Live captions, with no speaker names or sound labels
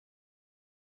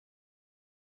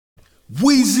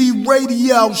Weezy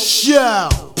Radio Show.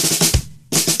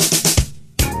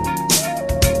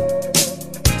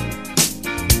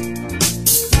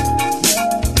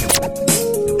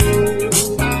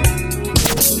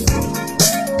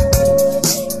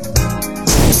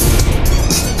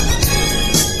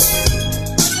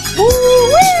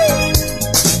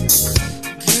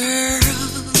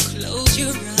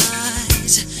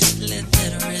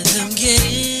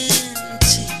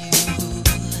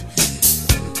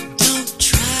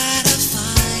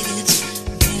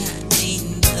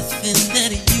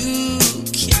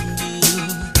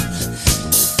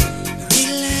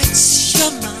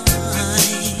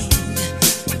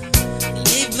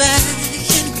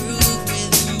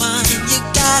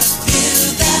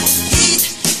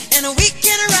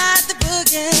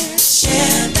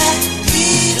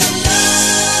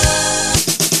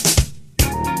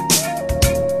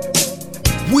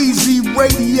 Weezy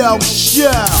Radio Show.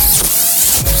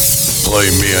 Play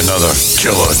me another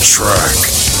killer track.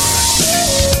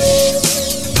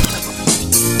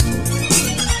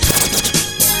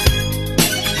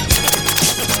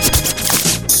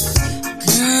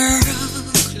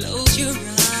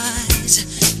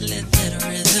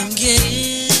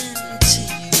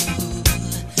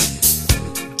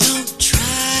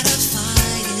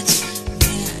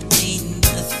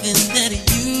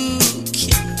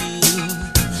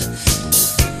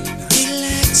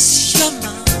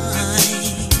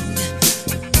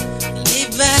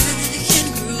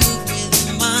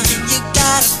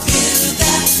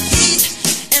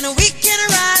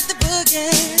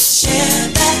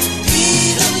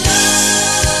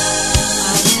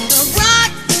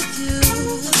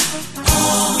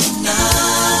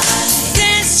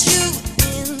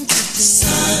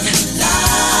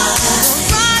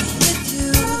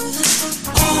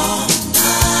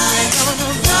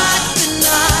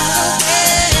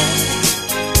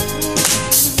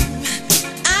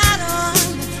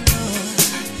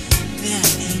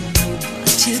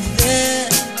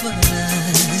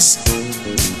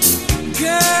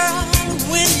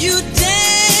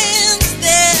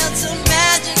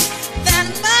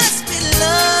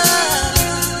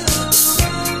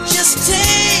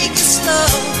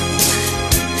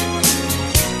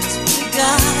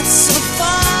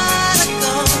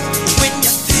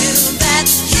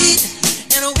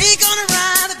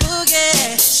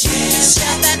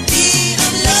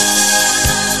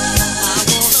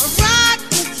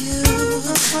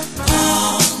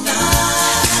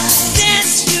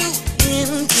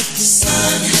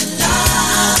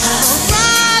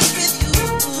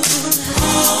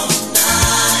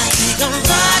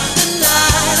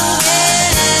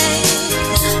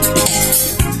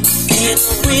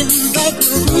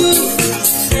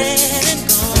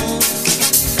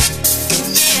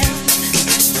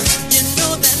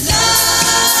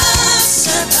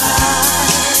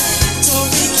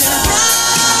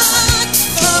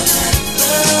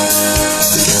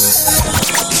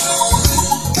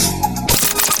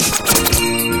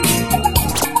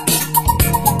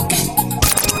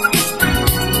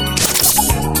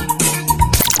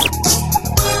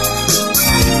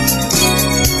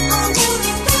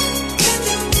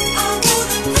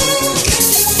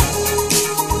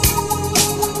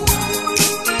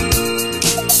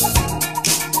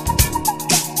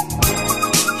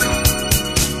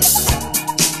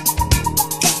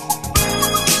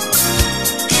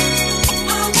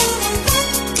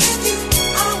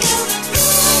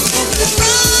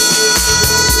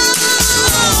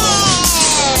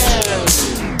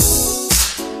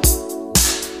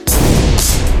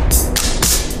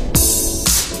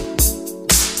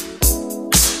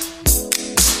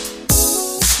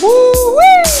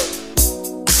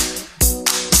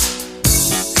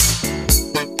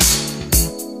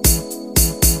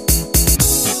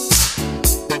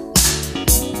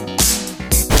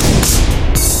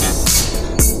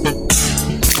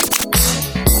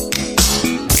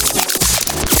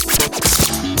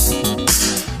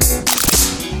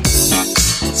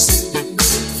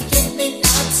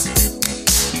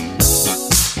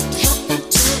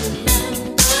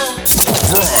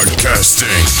 Broadcasting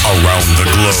around the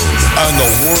globe and the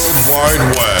World Wide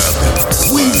Web.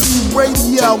 Weezy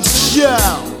Radio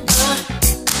Show.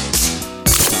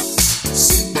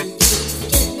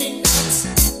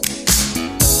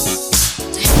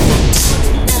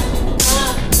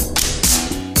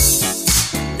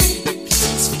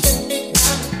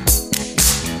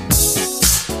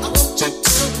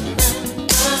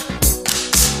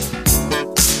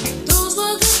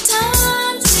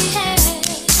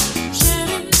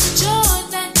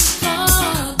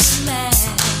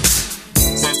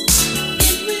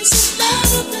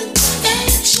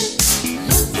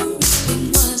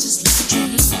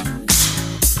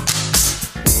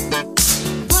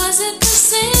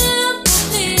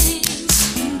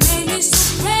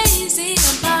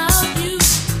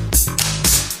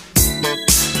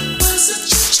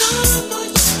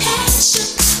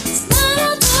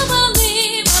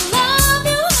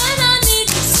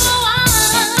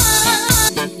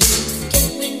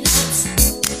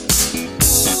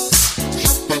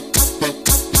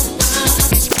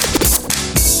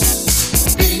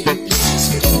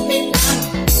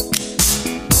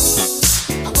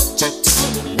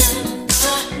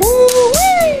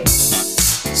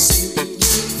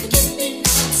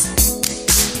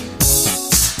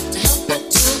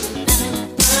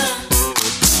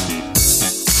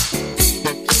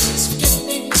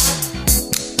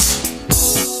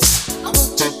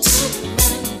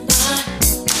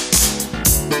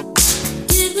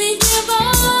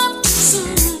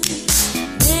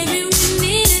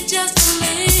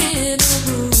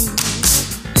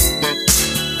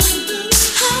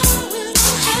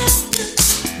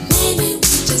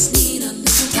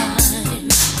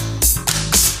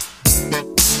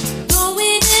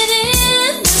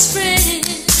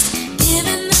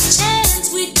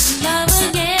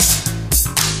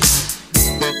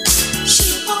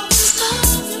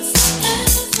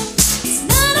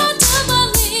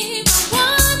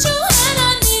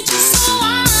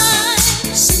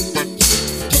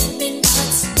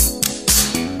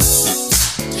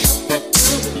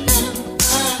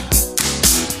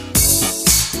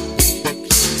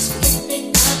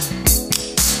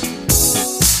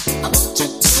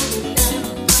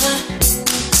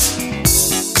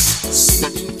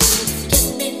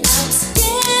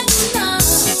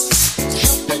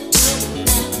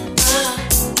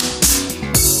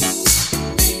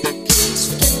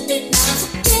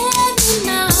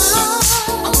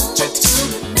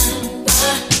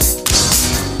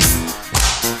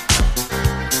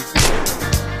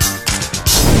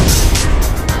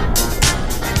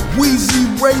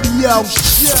 Radio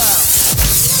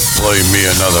Show. Play me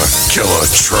another killer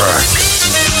track.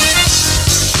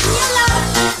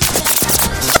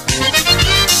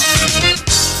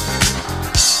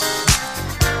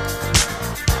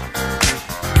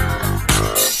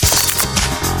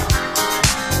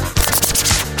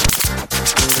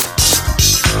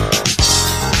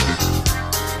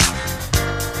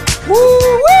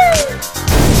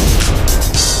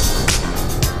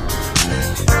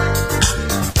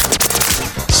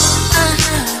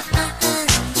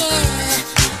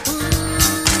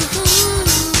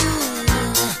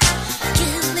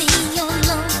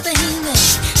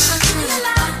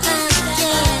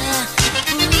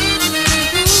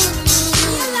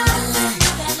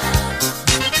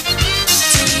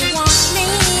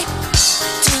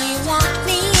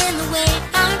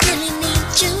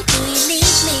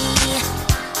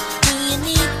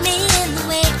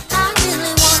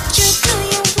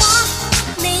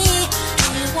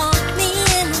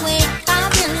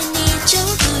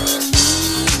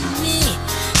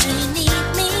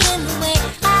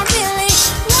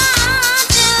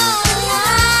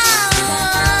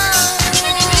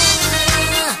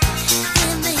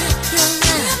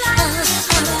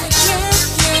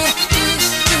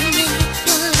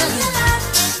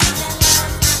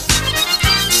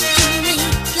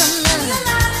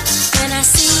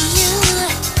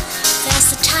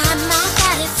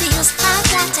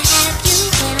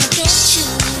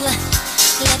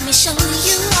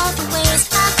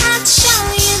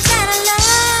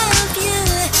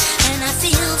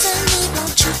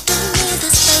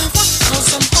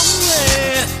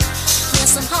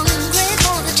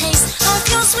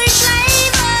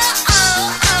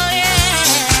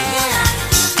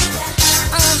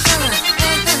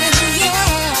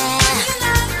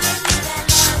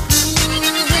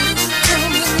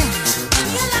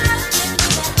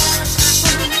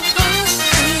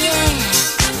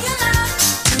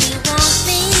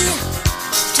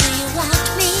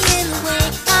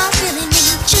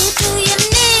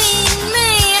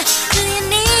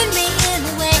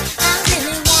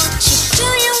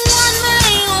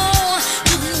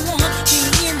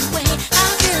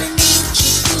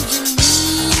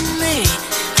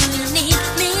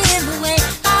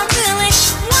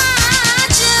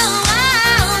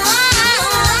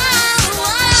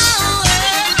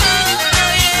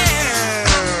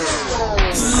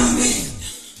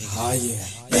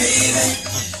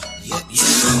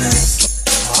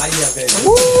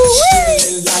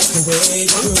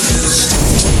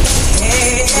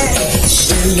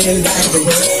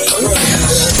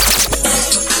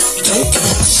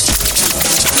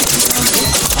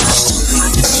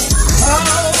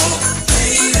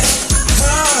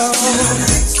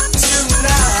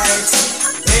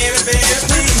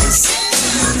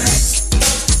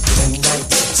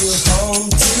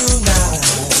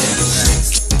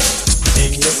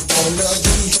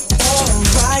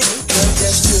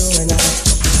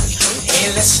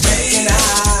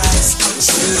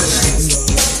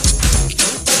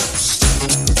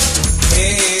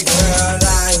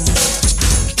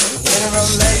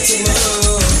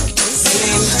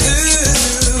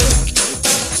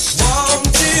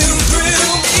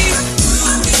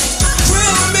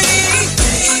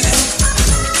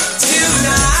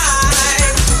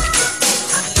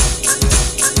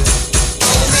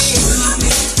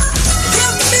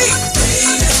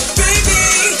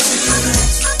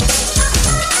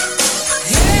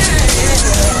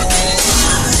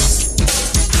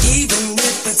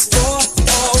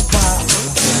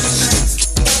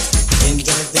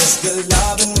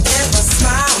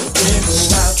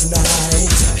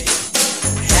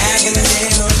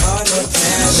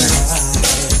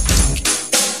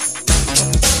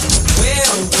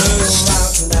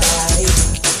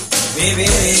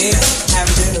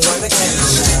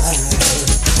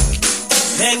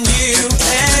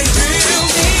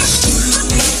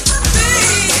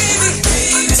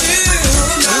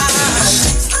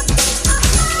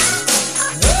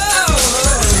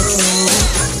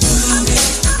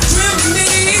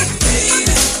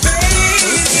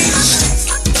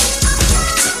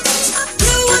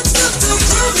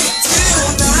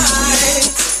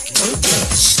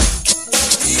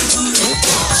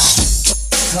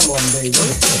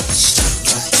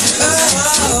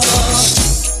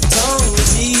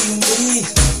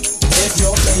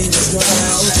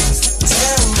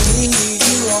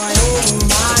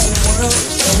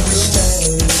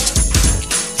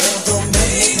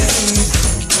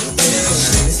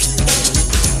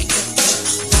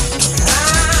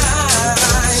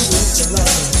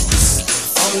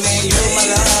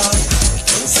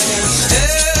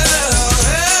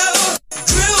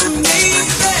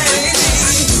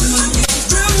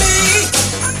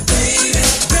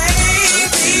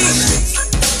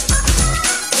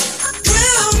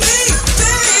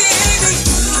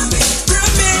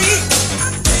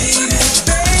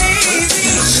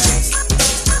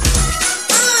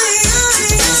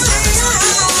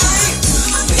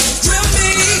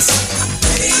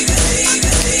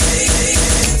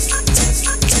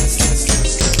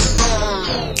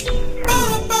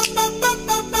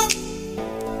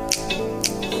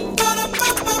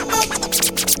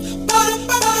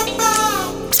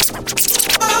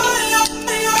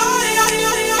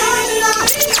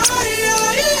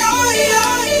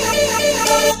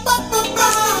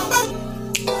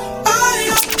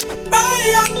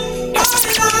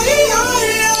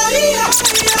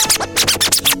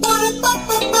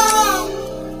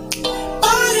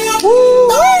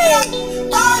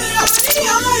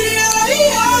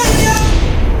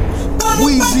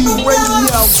 Weezy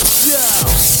Radio Show.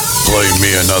 Play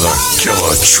me another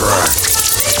killer track.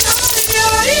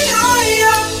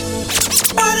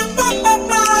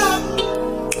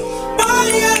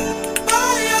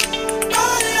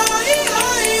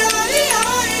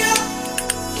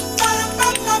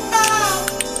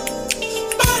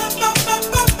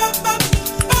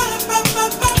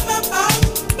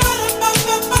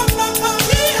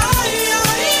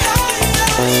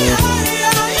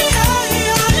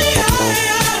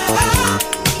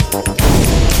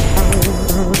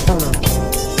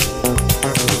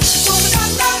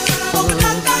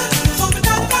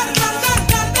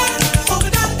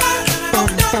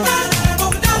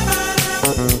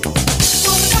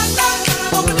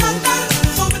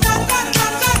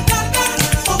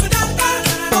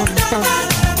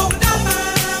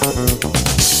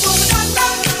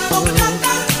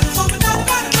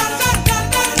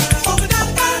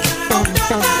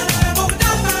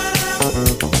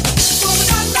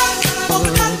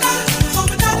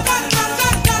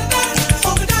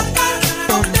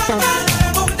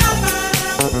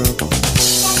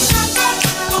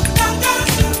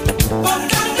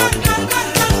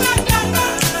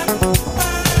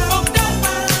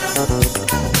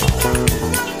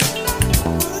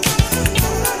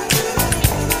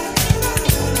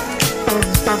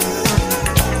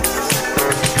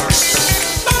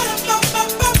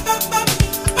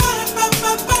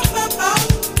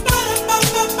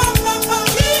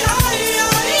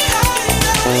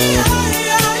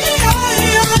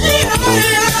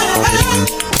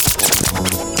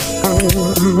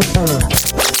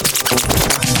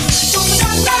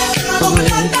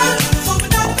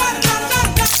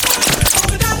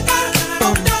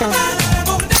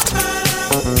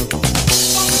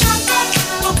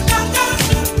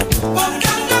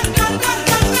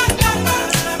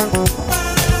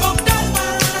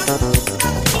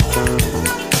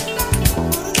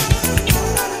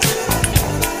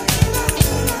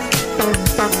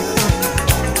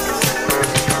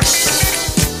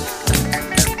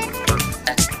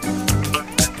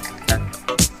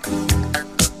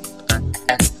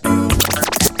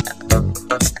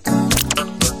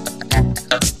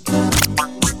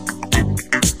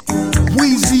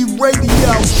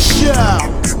 Radio Show.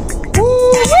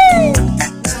 Woo-wee!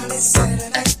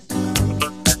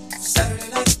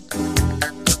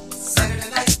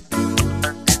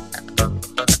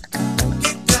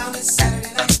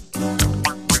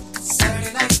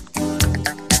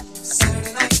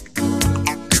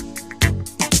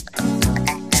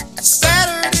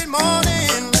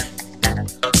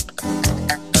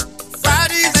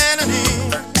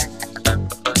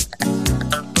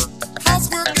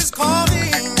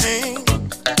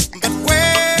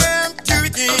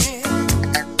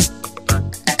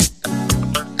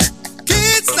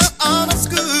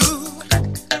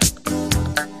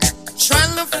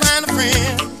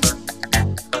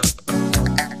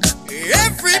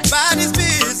 Everybody's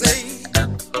busy,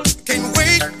 can't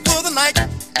wait for the night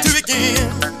to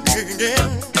begin.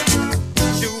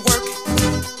 You work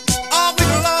all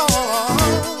week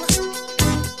long,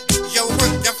 you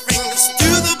work your fingers to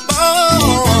the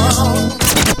bone.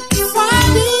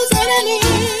 Friday's at an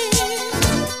end,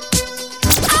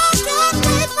 I can't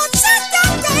wait for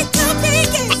Saturday to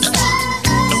begin.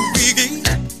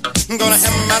 I'm gonna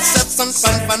have myself some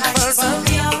fun.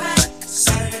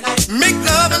 Make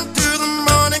love until the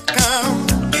morning come.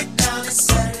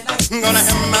 I'm gonna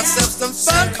have myself some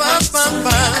fun.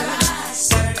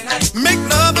 Make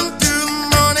love until the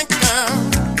morning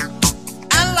come.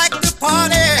 I like to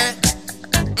party.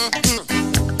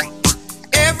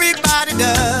 Everybody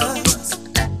does.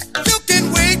 You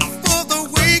can wait for the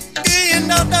weekend,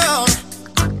 no,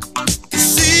 to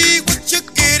see what you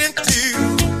get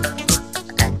into.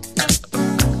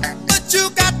 But you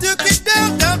got to get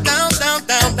down.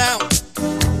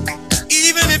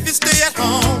 Even if you stay at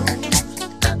home,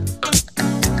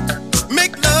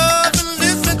 make love and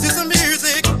listen to some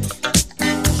music.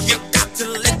 You got to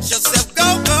let yourself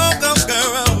go.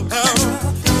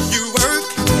 You work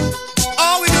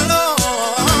all week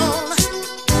long.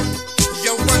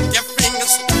 You work your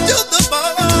fingers to the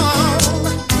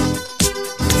bone.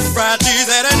 Friday's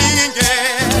at an end,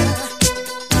 yeah.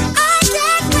 I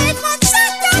can't wait for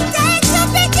Saturday to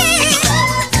begin.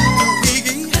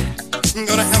 I'm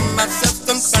gonna have myself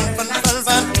some fun.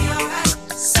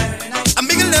 I'm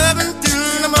making love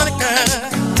until the morning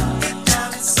comes.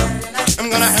 I'm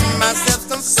gonna have myself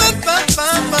some fun.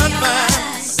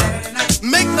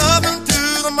 Make love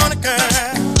until the morning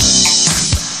comes.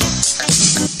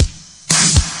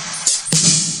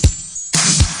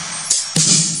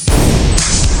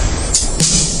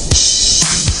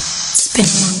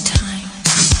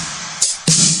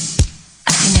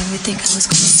 think I was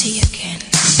gonna see you again.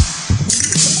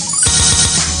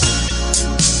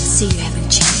 See, you haven't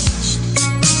changed.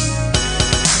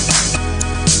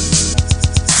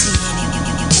 See,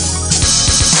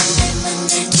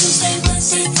 Monday, Tuesday,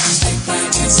 Wednesday, Thursday,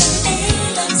 Friday, Saturday.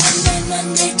 Love Sunday,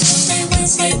 Monday, Tuesday,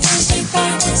 Wednesday, Thursday,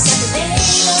 Friday, Saturday.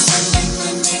 Love Sunday,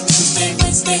 Monday, Tuesday,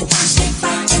 Wednesday, Thursday,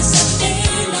 Friday, Saturday.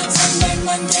 Love Sunday,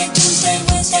 Monday, Tuesday,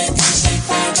 Wednesday, Thursday,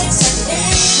 Friday, Saturday.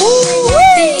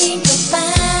 Think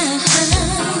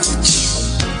about you.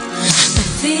 My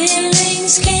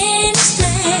feelings can't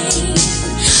explain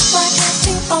what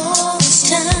happened all this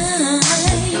time.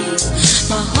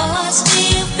 My heart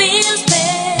still feels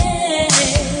bad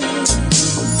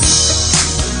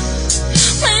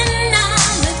when I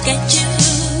look at you.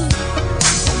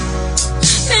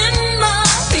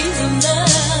 Memories of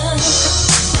love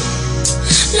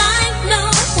like no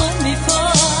one before.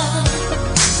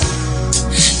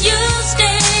 You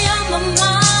stay on my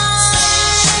mind.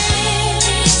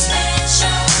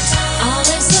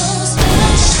 Always so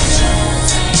special.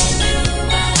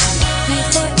 Pray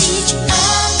for each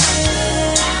other.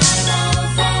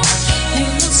 You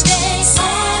will stay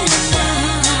on my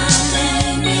mind.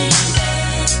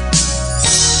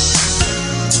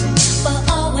 For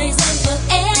always and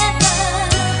forever.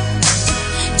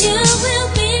 You will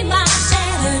be my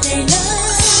Saturday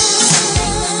love.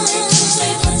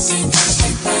 Tuesday, Wednesday,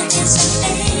 Thursday, Friday,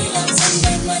 Saturday. Love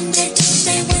Sunday, Monday,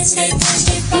 Tuesday, Wednesday,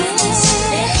 Thursday, Friday,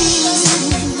 Saturday. Love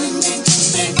Sunday, Monday,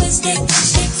 Tuesday, Wednesday,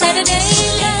 Thursday, Saturday.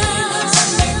 Love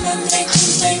Sunday, Monday,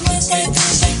 Tuesday, Wednesday,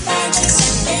 Thursday, Friday,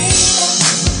 Saturday.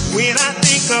 When I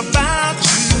think about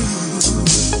you,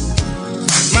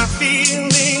 my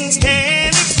feelings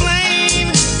can't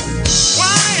explain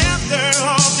why after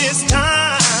all this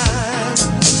time,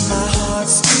 my heart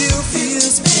still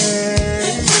feels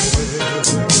pain.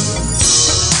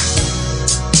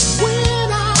 When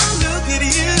I look at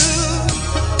you,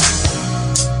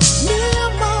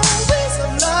 memories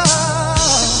of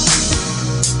love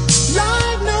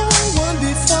like no one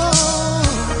before.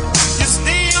 You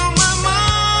stay on my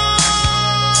mind.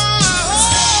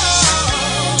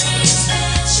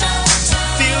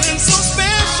 Feeling so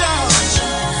special.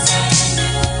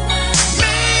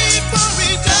 Made for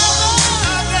each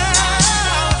other.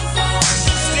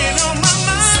 Staying on my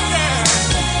mind, girl.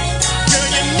 Girl,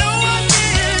 you know I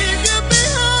can't leave you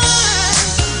behind.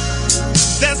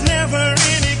 There's never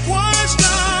any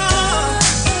question.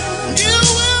 You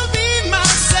will be my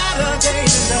Saturday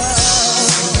love.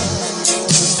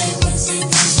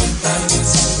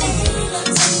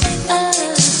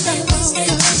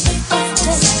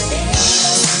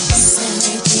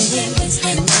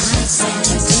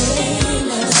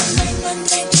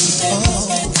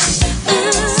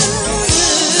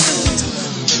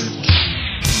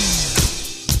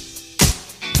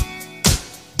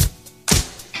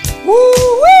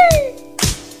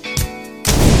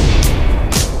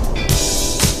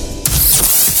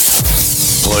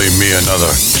 Play me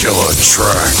another killer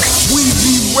track.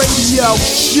 Weezy Radio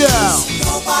Show.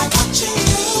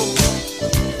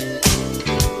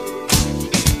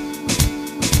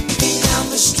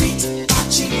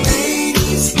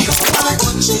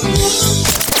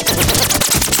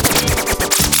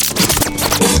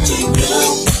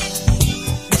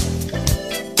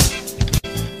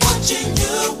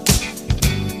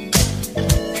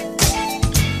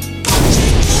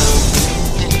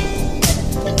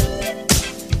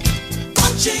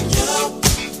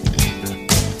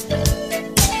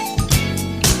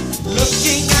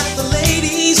 Looking at the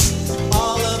ladies,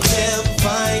 all of them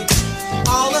fine,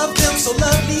 all of them so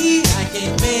lovely. I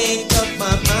can't make up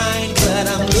my mind, but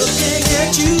I'm looking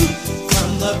at you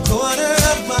from the corner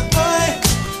of my eye.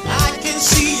 I can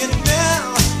see you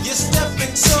now. You're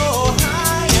stepping so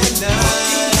high and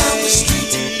walking down the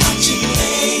street, watching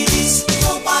ladies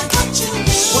go by, watching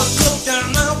you. One look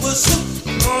down, I was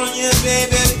hooked on you,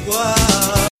 baby.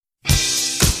 Wow.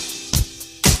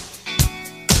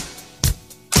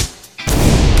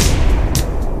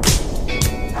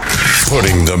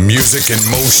 Putting the music in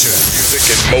motion. Music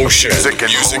in motion. Music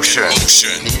in motion.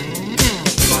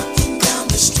 Walking down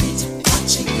the street,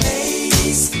 watching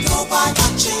ladies go by,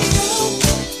 watching you.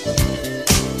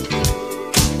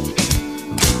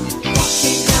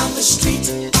 Walking down the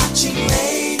street, watching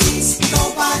ladies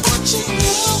go by, watching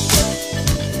you.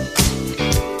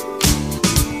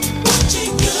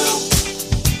 Watching you.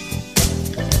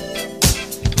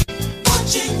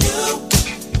 Watching you.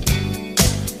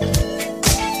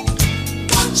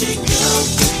 Watching you.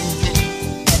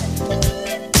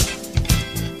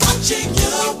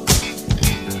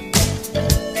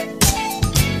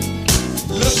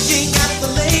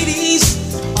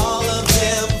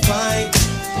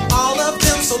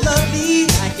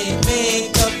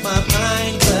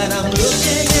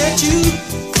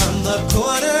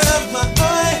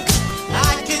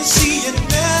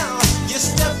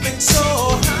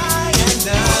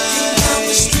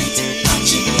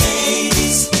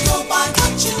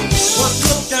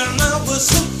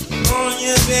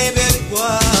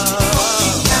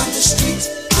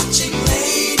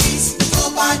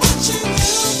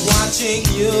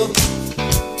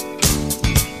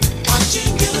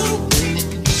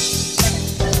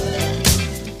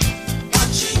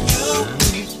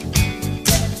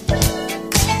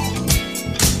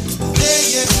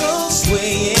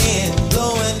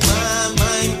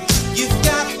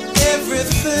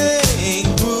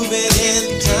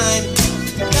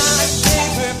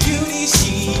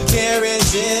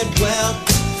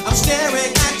 I'm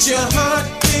staring at your heart,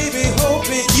 baby,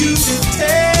 hoping you can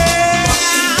tell.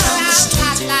 Down the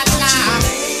street, watching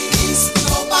ladies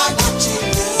go by watching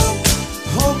you.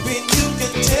 Hoping you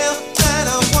can tell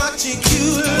that I'm watching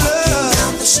you love.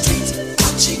 Down the street,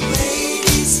 watching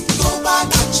ladies go by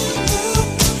watching you.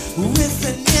 With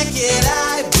the naked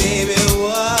eye, baby,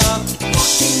 whoa.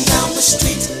 Walking down the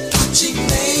street, watching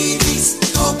ladies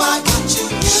go by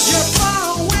watching you. You're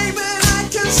far away, but I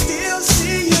can still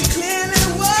see you clearly.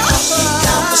 Whoa. Walking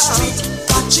down the street,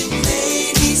 watching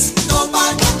ladies go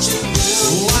by watching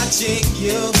you. Watching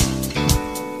you.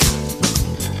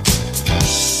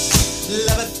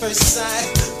 Love at first sight.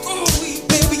 Ooh,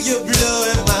 baby, you're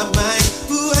blowing my mind.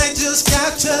 Ooh, I just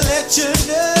got to let you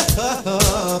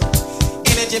know.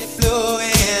 Energy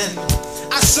flowing.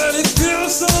 I said it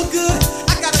feels so good.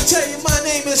 I gotta tell you, my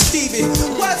name is Stevie.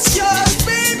 What's yours,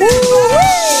 baby?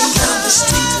 Walking down the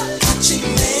street, watching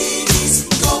ladies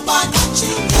go by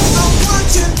watching you. I'm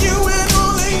watching you and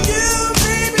only you,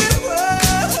 baby.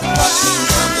 Whoa. Walking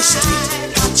down the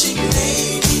street, watching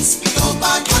ladies go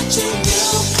by watching you.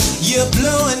 You're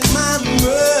blowing my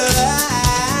mind.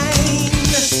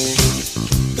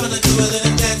 Gonna do a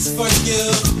little dance for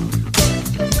you.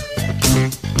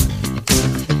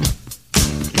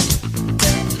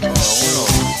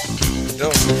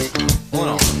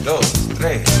 Uno, dos,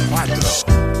 tres, cuatro.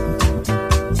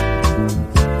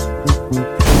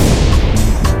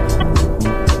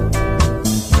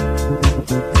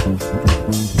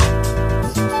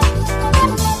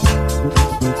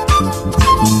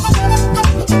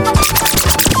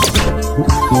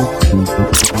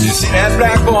 You see that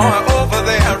black boy over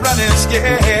there running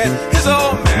scared? His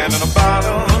old man in a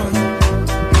bottle.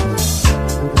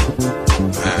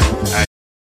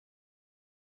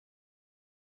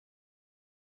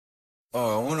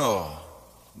 Oh, uno,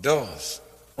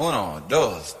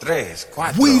 dos, tres,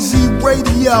 cuatro. Weezy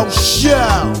Radio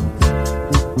Show.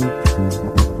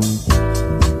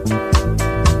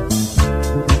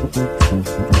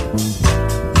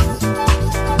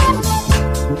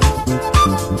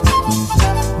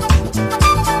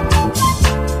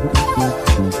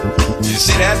 You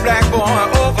see that black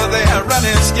boy over there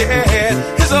running scared?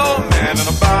 His old man in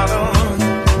a bottle.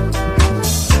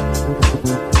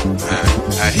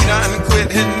 He done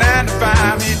quit his 9 to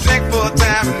 5. He drank full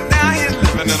time and now he's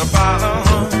living in a bottle.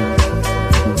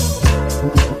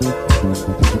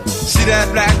 See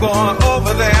that black boy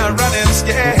over there running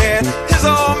scared? His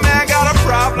old man got a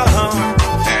problem,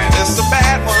 and it's a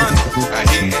bad one.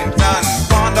 He done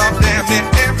pawned off damn near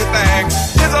everything.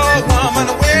 His old woman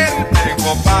a wedding ring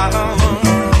for a bottle.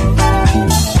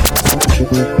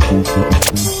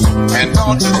 And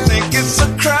don't you think it's a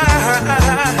crime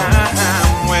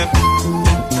when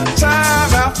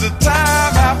time after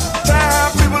time after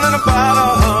time, people in a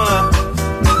bottle.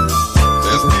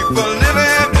 There's people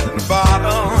living in a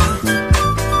bottle.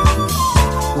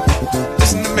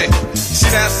 Listen to me. See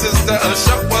that sister,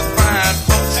 she was fine.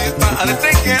 She started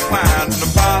drinking wine in a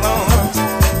bottle.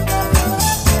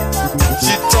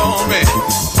 She told me,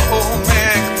 oh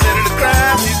man committed a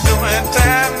crime. He's doing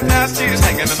time. Now she's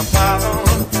hanging in a bottle.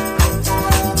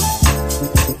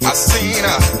 I seen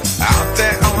her out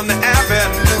there on the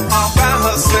avenue all by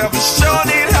herself. Sure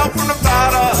need help from the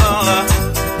bottle.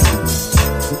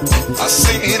 I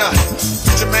seen her,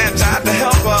 preacher man tried to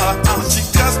help her. Oh, she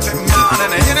cussed him out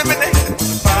and hit him in the head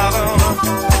with the bottle.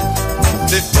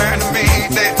 They turned to me,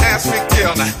 they asked me,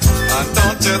 kill her.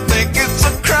 Don't you think it's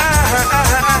a crime?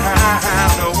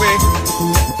 No way.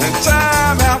 And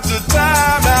time after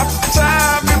time after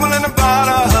time, people in the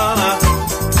bottle.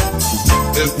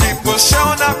 There's people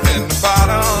showing up in the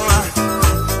bottle.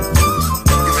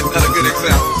 Give me another good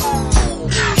example.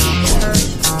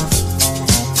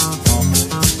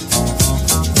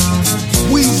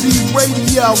 Weezy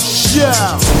Radio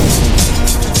Show.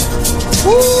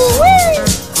 Woo-wee!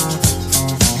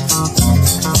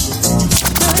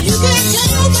 You can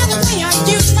tell by the way I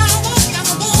use my walk, I'm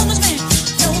a woman's man,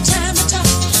 no time to talk.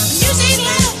 Music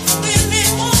loud, women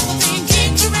walk, being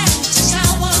kicked around since I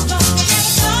was born. I got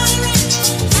a car around,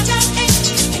 I drive eight,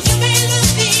 and you may look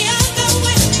the other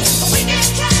way, but we can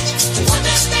try to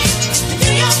understand. The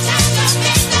New York Times are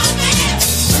made no man.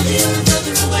 Whether you're a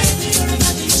brother or whether you're a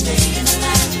mother, you're staying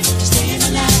alive, staying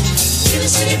alive. Feel the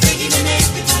city breaking and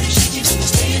everybody shaking, and we're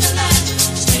staying alive,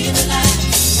 staying alive.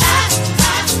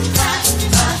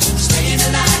 Staying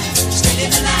alive,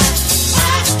 staying alive.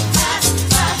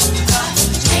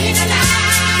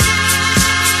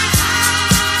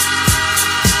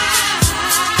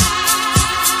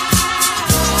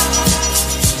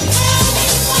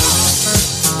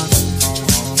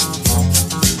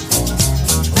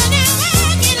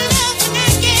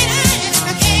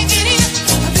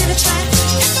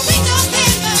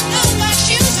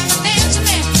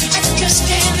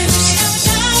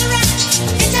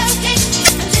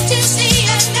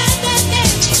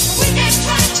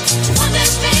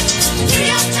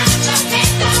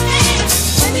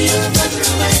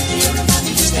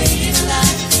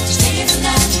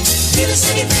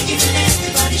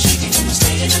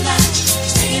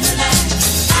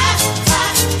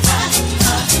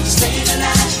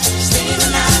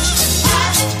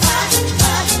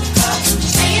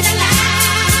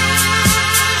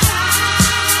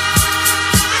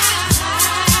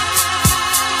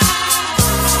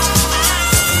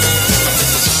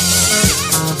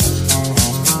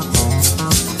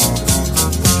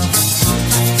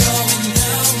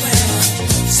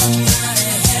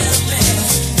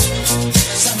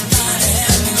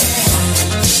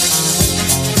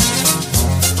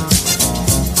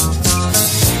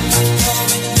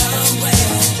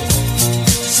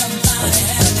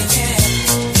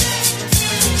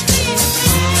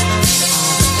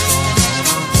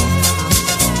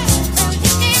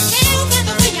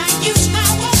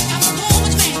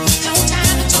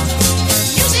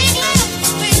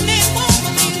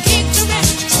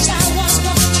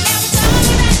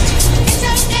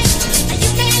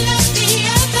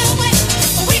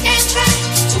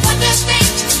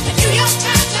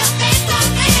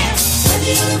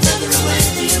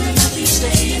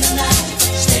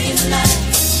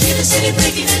 Feel the city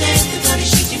breaking and everybody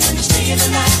shaking and staying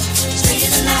alive,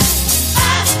 staying alive.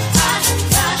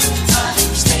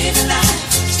 Staying alive,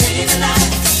 staying alive.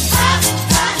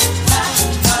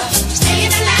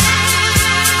 Staying alive.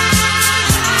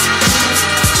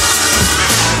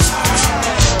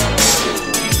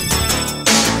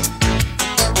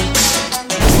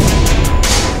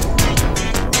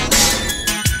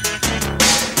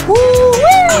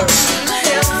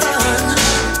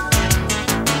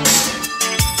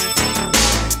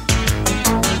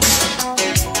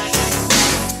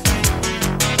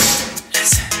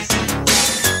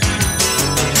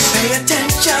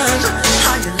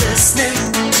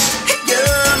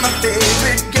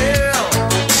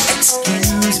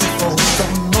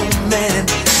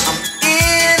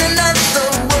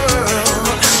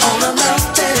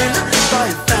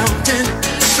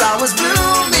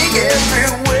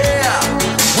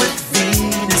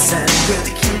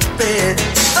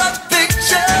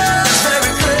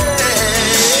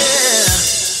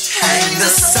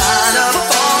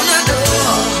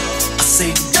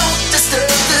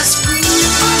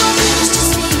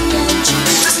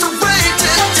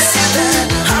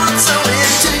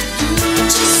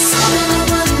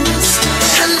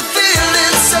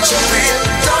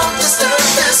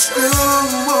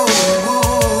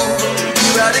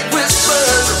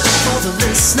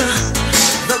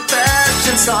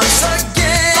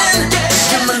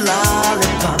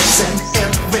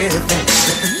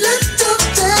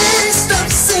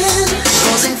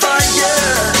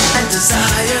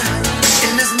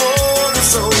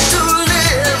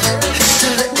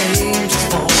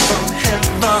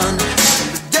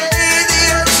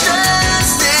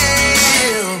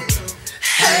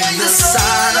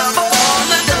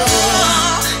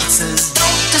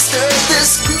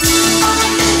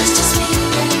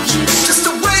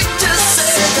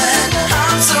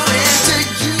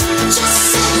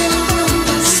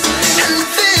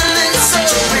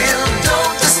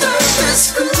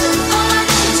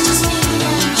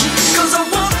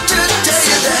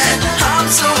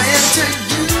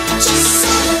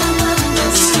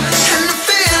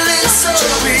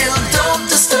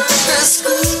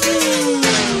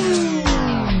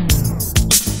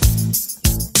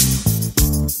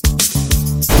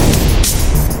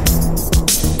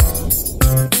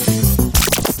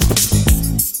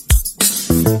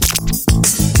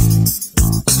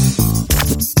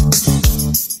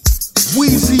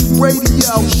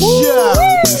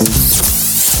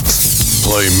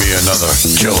 Play me another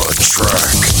killer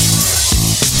track.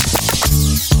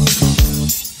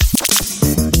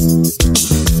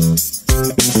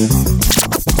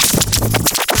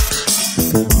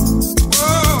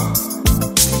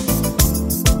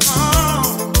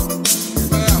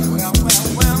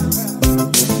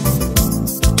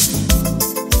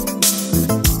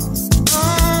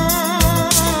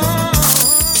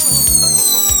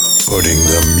 Putting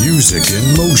the music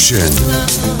in motion.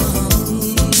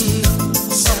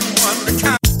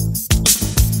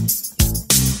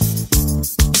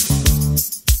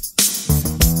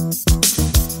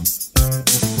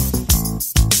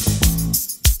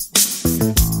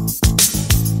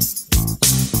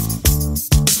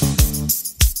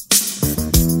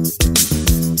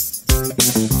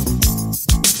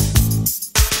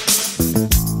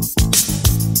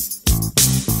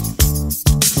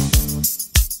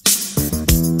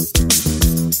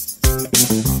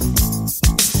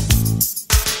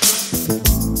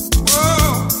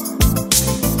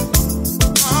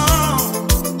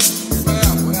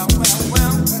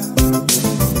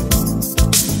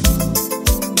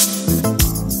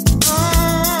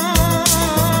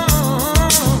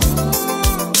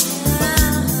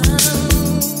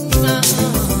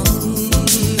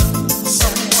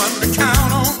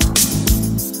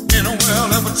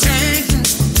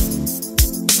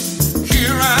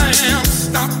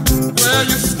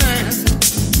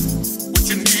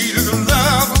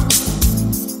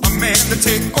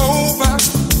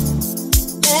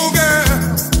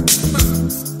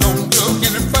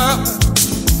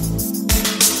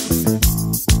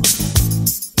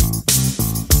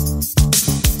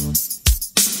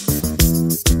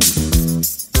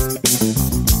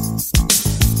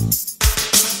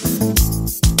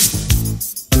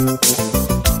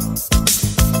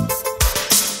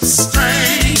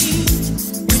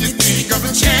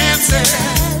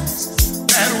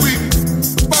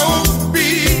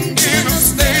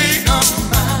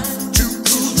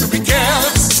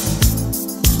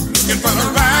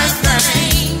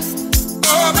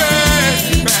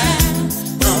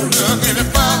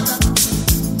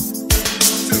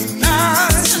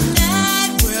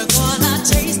 We're gonna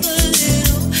taste a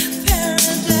little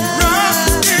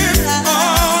paradise.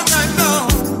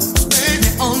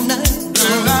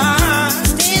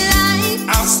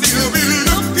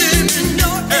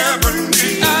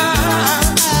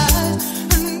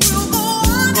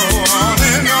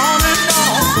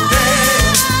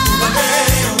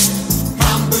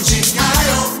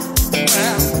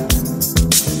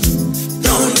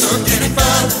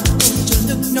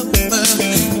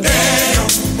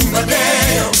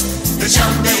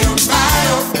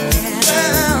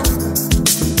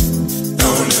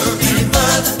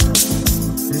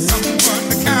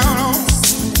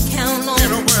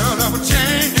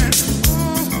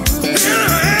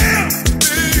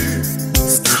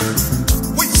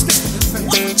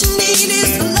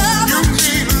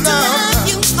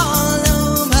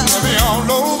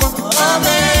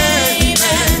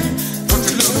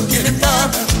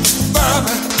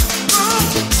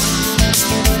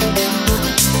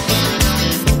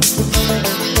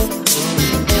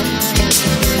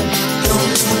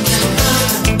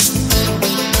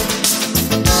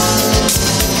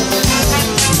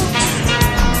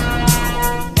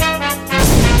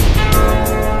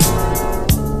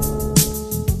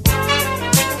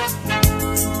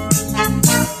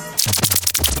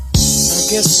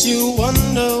 Guess you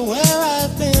wonder where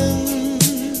I've been.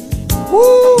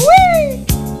 Woo-wee!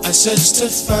 I searched to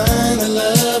find the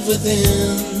love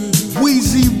within.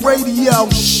 Wheezy Radio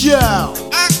Show.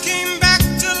 I came back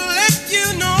to let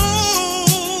you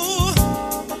know.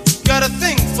 Got a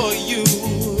thing for you,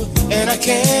 and I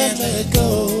can't let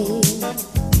go.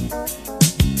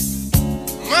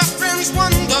 My friends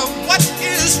wonder what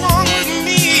is wrong with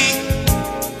me.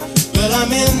 Well,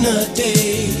 I'm in a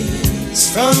daze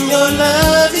from your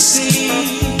love, you see.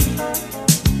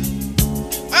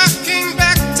 I came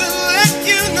back to let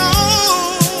you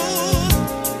know.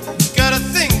 Got a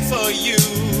thing for you,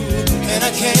 and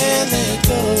I can't let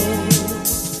go.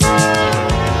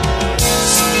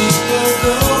 Some people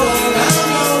go around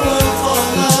the world for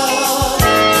love,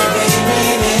 but they may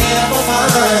never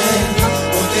find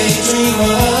what they dream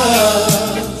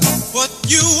of. What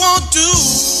you won't do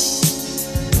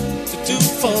to do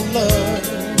for love.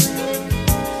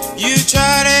 You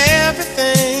tried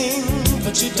everything,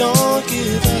 but you don't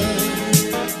give up.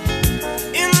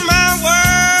 In my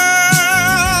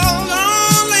world,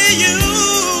 only you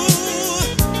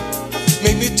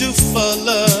make me do for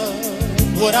love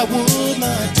what I would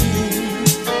not do.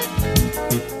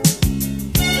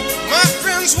 My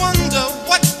friends wonder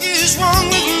what is wrong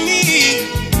with me.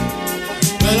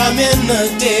 Well, I'm in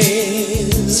a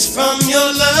daze from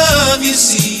your love, you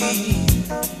see.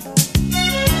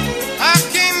 I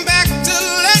came back to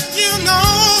let you know.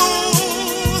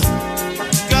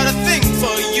 Got a thing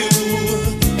for you,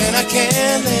 and I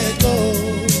can't let go.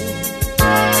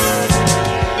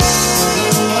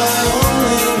 Oh, I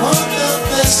only want the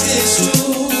best, it's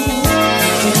true. I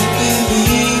can't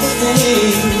believe the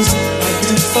things I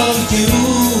do for you.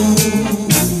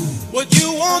 What you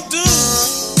won't do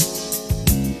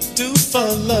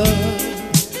for love.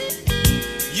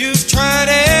 You've tried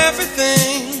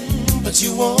everything, but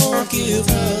you won't give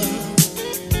up.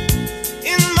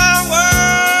 In my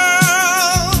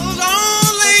world,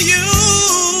 only you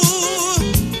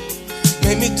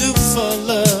make me do for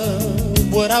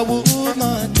love what I would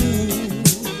not do.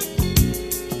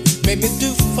 Make me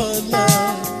do for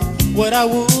love what I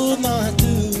would not do.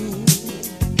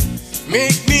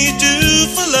 Make me do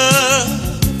for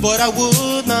love what I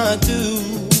would not do.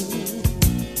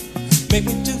 Make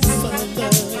me do for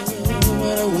love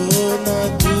what I would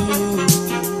not do.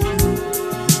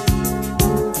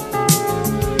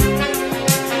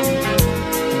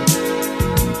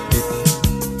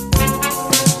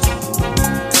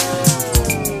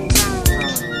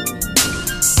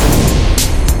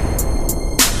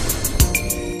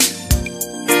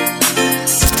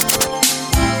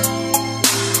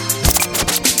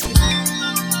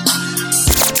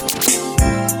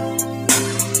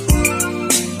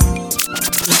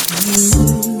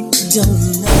 Don't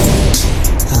know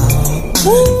how I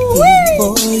feel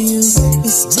for you.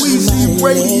 It's time Wheezy I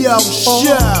Radio let Show.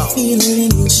 all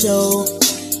feeling show.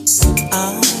 I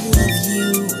love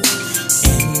you,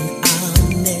 and I'll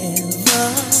never.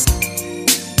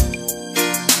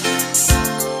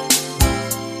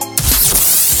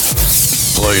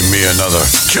 Play me another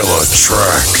killer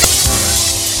track.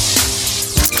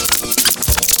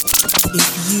 If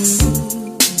you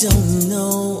don't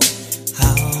know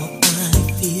how I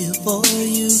feel for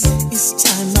you, it's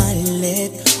time I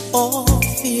let all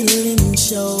feeling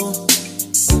show.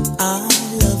 I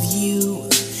love you,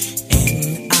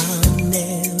 and I'll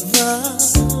never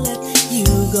let you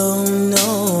go,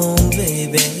 no,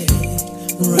 baby.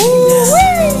 Right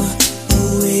now,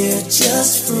 we're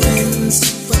just friends,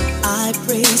 but I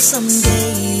pray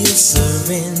someday you'll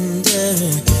surrender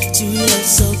to love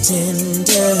so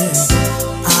tender.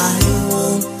 I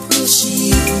won't push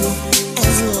you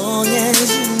as long as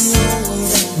you know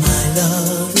that my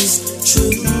love is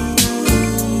true.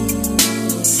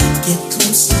 Get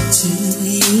closer to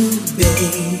you,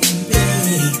 baby.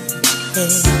 Hey,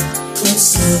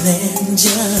 closer than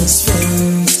just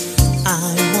friends. I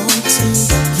want to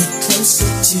get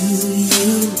closer to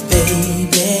you,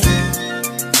 baby.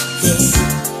 Hey,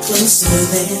 closer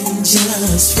than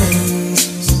just friends.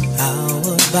 How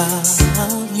about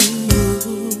you?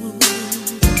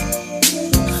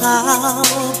 How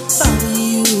about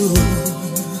you?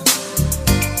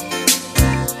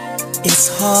 It's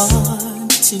hard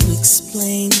to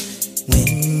explain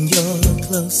when you're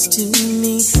close to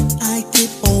me. I get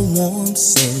a warm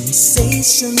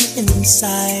sensation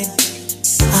inside.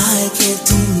 I can't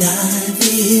deny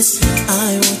this.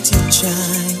 I want to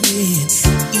try it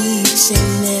each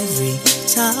and every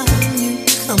time you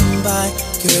come by.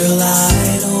 Girl,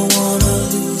 I don't wanna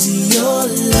lose your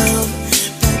love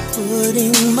by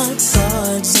putting my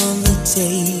cards on the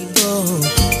table.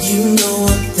 You know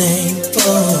I'm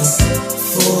thankful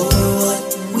for what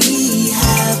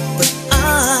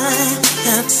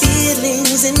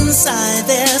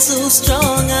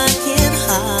strong I can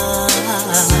hide.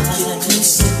 Get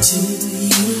closer to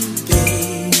you,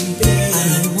 baby.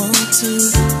 I want to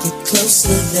get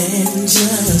closer than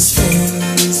just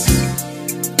friends.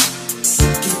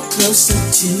 Get closer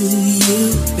to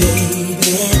you,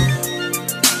 baby.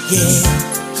 Yeah,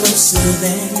 closer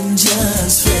than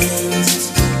just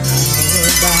friends.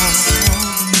 How about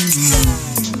you?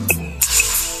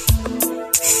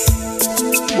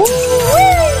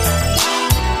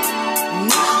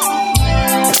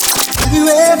 Have you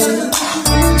ever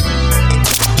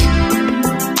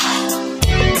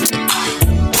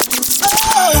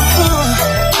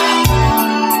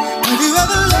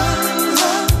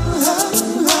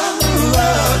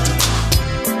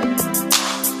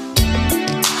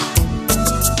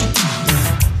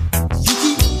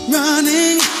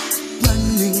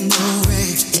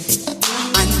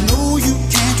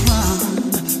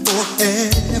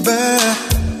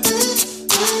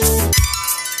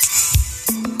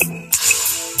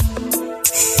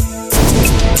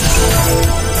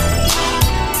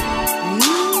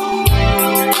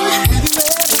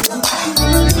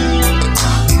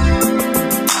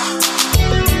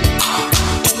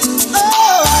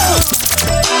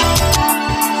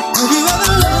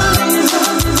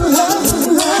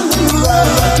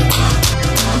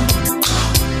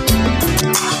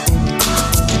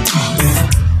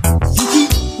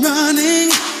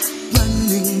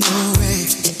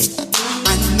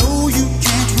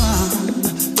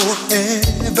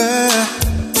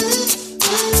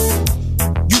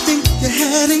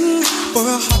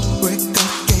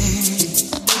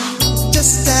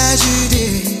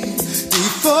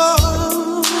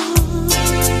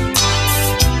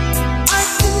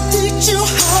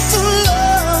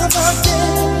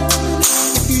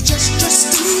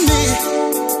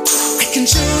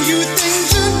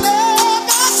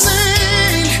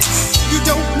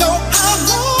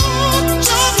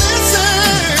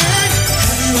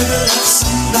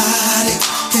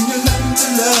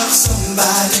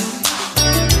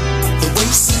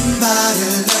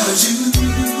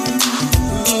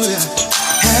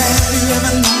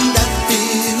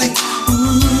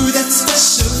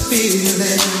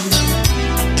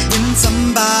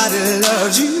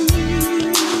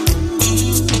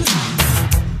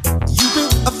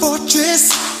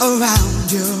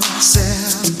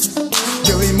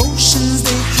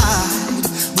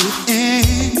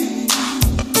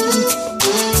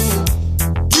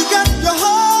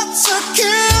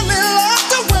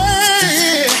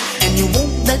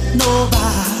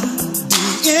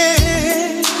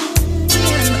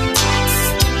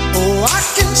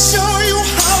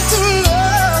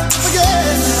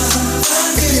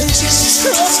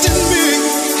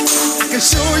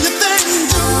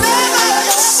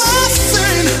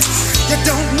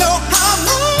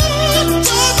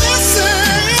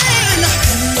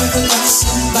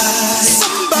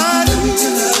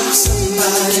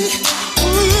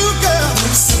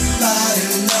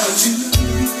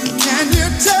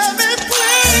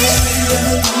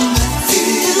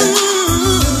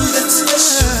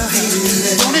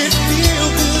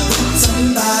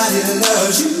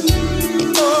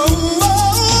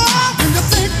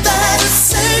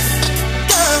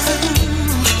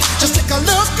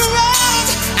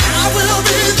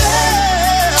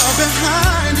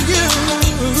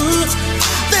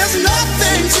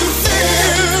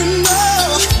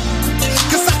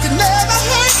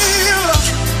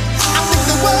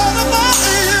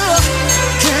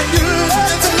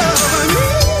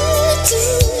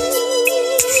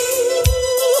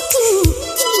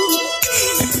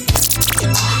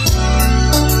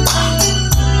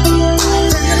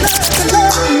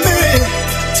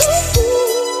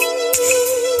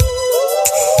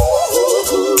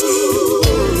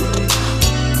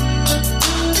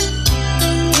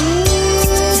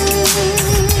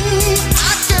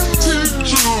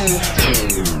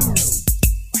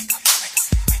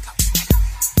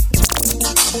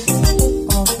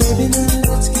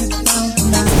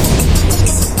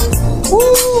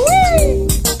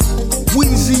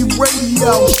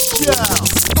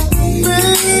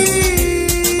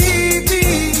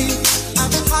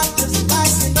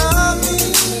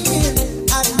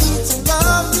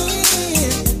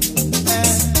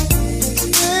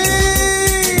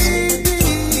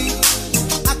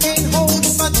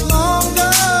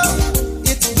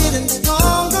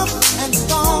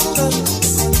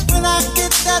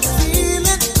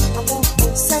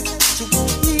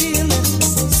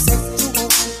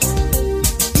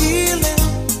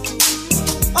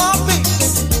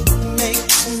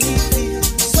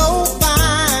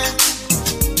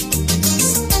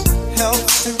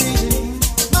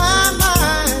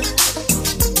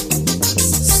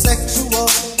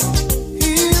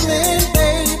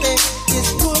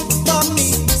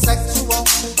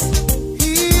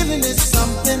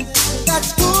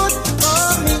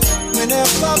And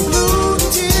if the blue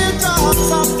teardrops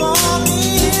are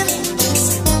falling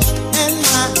and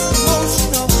my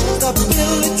emotional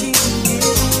stability is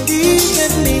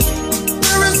leaving me,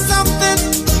 there is something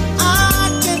I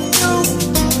can do.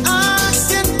 I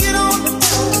can get on the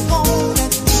telephone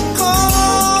and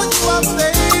call you up,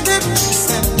 baby.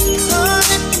 And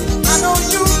honey, I know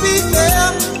you'll be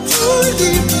there to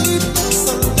leave me.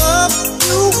 The love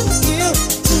you give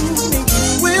to me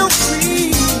will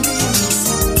free me.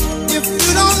 If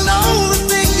you don't know the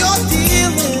thing you're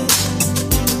dealing,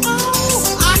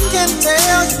 oh, I can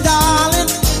tell you, darling,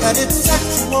 that it's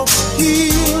sexual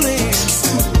healing.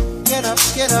 Get up,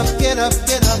 get up, get up,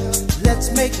 get up.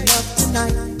 Let's make love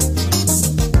tonight.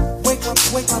 Wake up,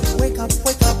 wake up, wake up,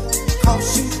 wake up.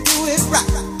 'Cause you do it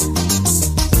right.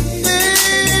 Baby,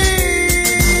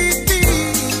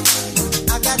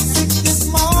 I got sick this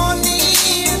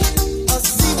morning. A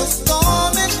sea was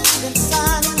storming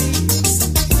inside of me.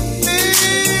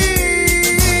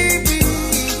 Baby,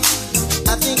 I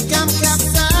think I'm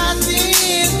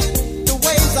capsizing. The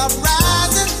waves are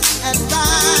rising and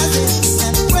rising.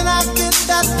 And when I get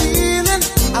that feeling,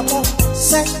 I want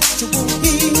sexual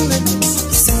healing.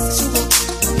 Sexual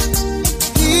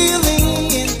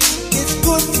healing is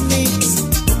good for me.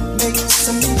 Makes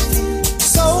me feel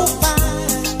so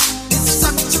fine. It's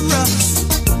such a rush.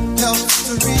 Helps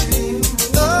to relieve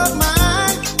the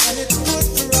mind. And it's good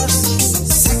for us.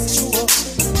 Sexual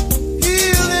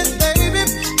healing, baby.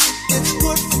 It's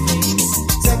good for me.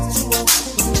 Sexual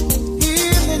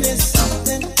healing is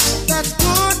something that's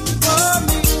good for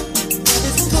me. And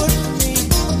it's good for me.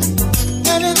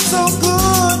 And it's so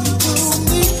good to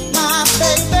me, my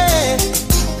baby.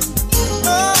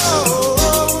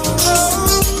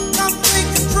 Come take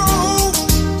control.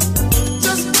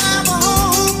 Just grab a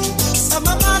hold of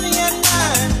my body and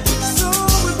mind. So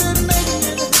we've been making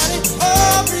it, honey. Oh,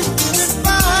 we're feeling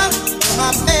fine. My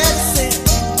medicine.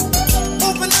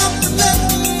 Open up and let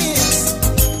me in.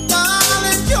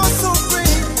 Darling, you're so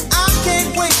great. I can't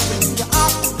wait when you're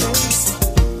operate.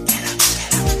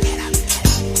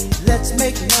 Let's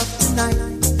make love tonight.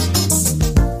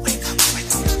 Wake up,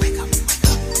 wake up, wake up, wake up.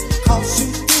 'Cause you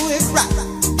do it right.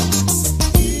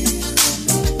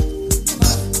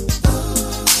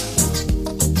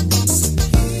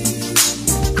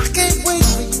 I can't wait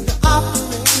for you to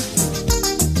operate.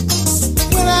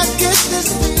 When I get this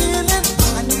feeling,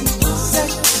 I need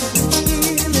sexual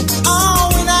healing. Oh,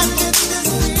 when I get this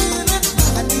feeling,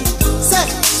 I need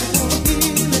sexual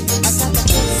healing. I got that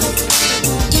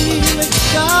sexual healing,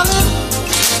 darling.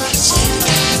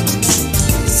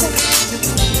 Sexual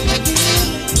healing,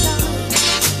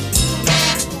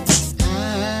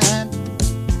 darling.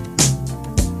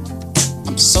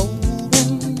 I'm so in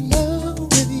love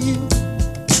with you.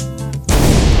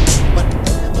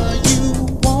 Whatever you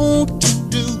want to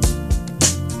do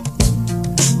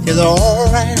is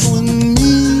alright with me.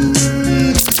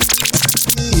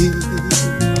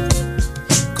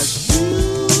 'Cause you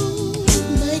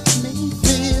make me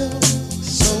feel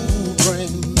so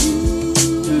brand new.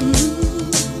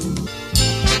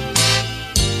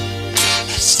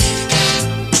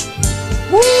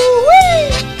 Woo-wee!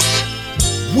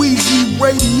 Weezy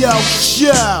Radio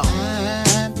Show.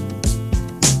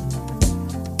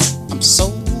 I'm so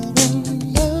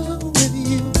in love with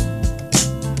you.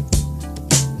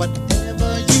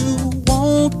 Whatever you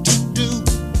want to do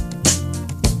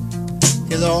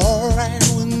is alright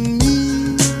with me.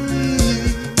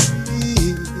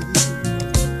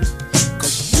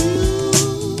 'Cause you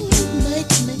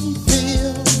make me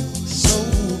feel so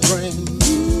brand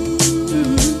new.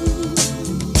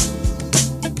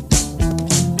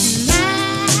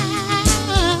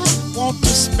 I want to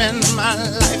spend my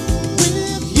life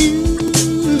with you.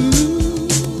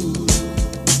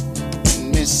 Let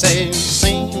me say,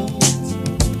 sing,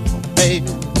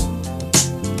 baby,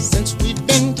 since we've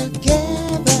been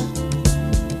together.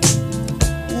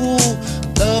 Ooh,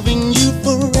 loving you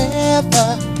forever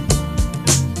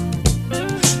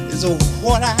is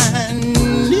what I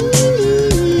need.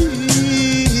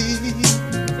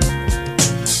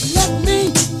 Let me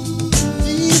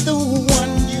be the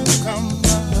one you come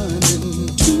running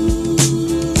to.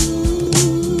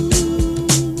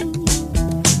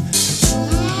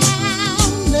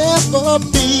 I'll never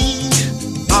be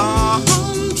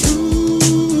untrue.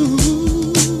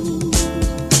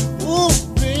 Oh,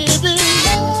 baby,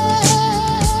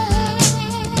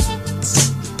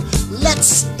 let's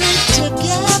stay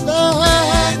together.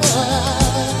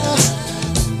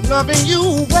 Loving you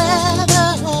weather,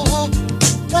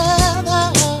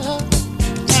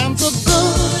 times are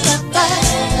good and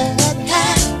bad,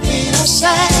 happy or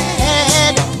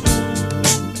sad.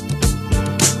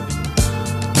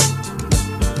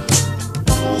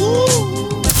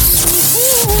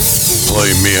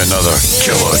 Play me another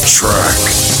killer track.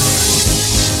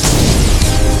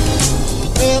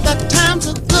 Well, the times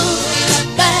are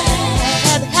good,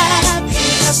 bad, happy,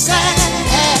 or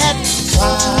sad.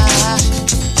 Why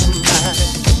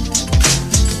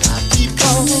I keep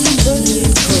on looking good.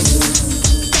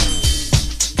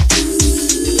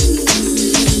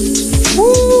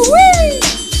 Woo-wee!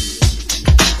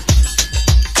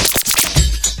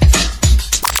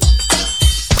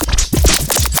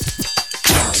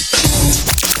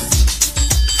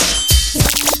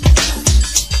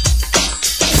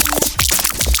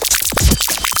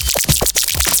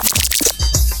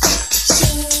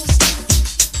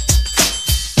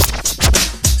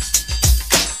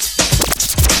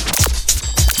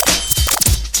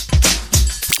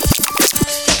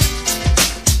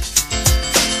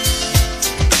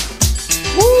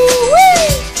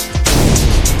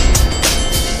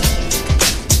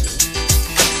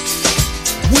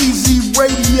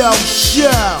 Radio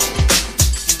Show.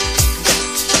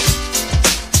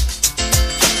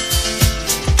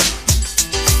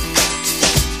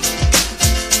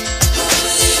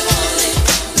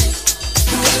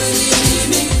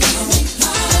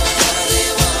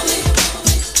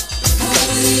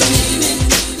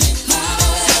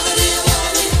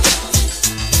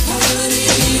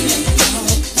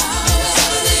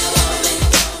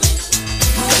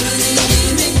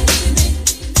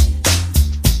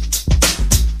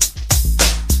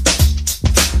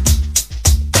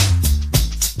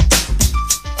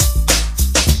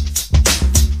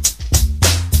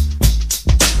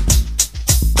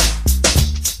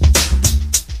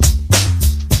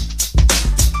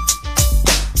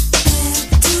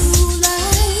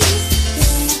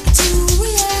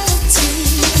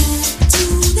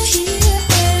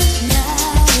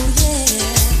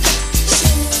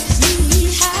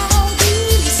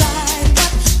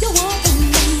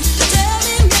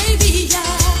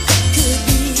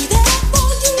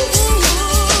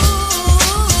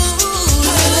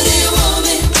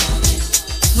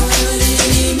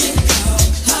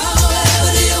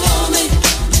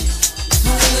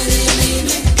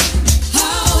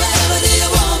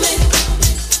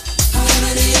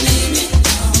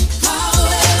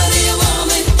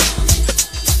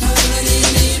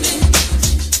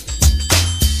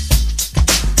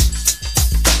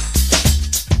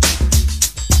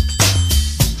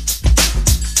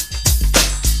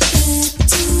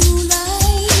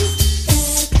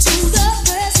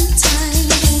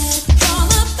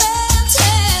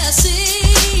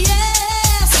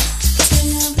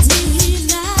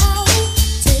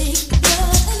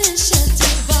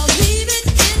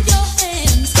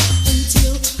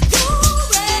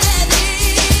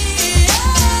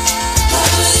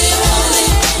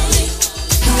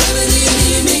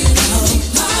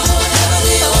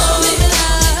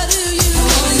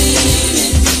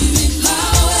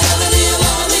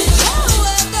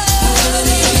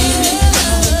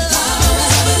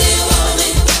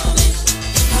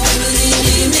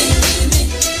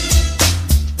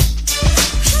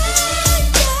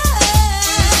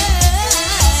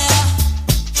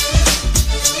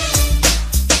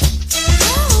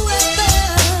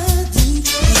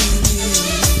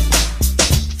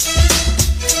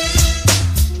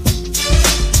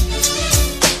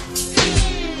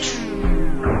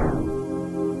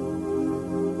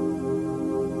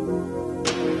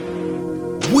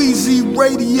 Weezy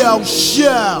Radio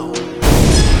Show.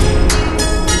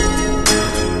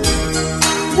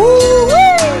 Woo-wee!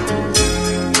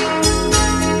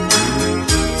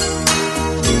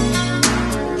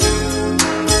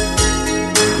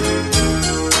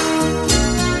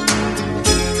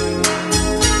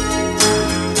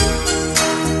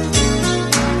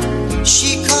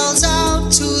 She calls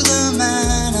out to the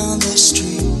man on the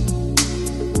street,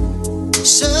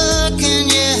 "Sir, can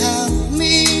you help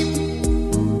me?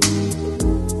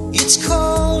 It's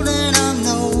cold and I'm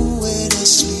nowhere to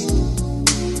sleep.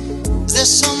 Is there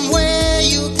somewhere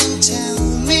you can tell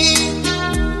me?"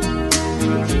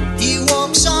 He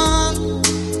walks on,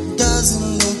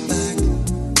 doesn't look back.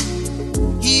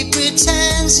 He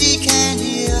pretends he can't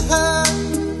hear her,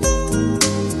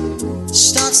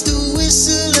 starts to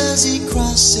whistle as he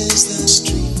crosses the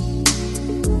street.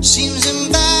 Seems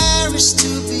embarrassed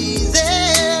to be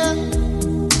there.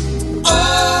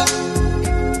 Oh,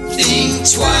 think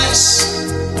twice,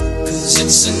 'cause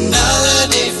it's another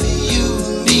day for you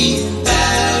and me in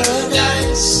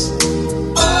paradise.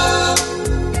 Oh,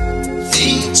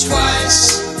 think twice,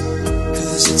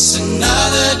 'cause it's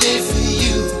another day for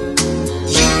you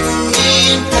and me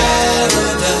in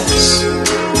paradise.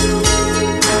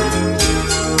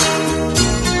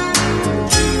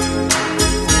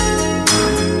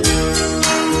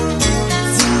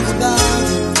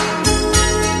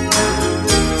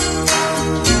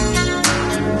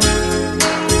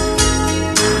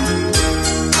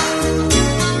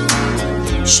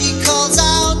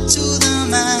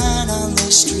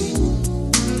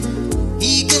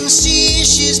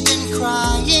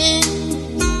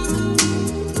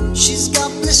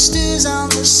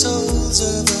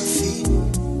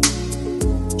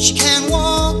 She can't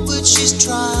walk, but she's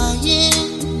trying.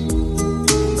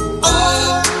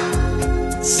 Oh,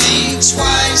 think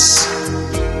twice,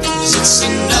 'cause it's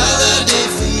another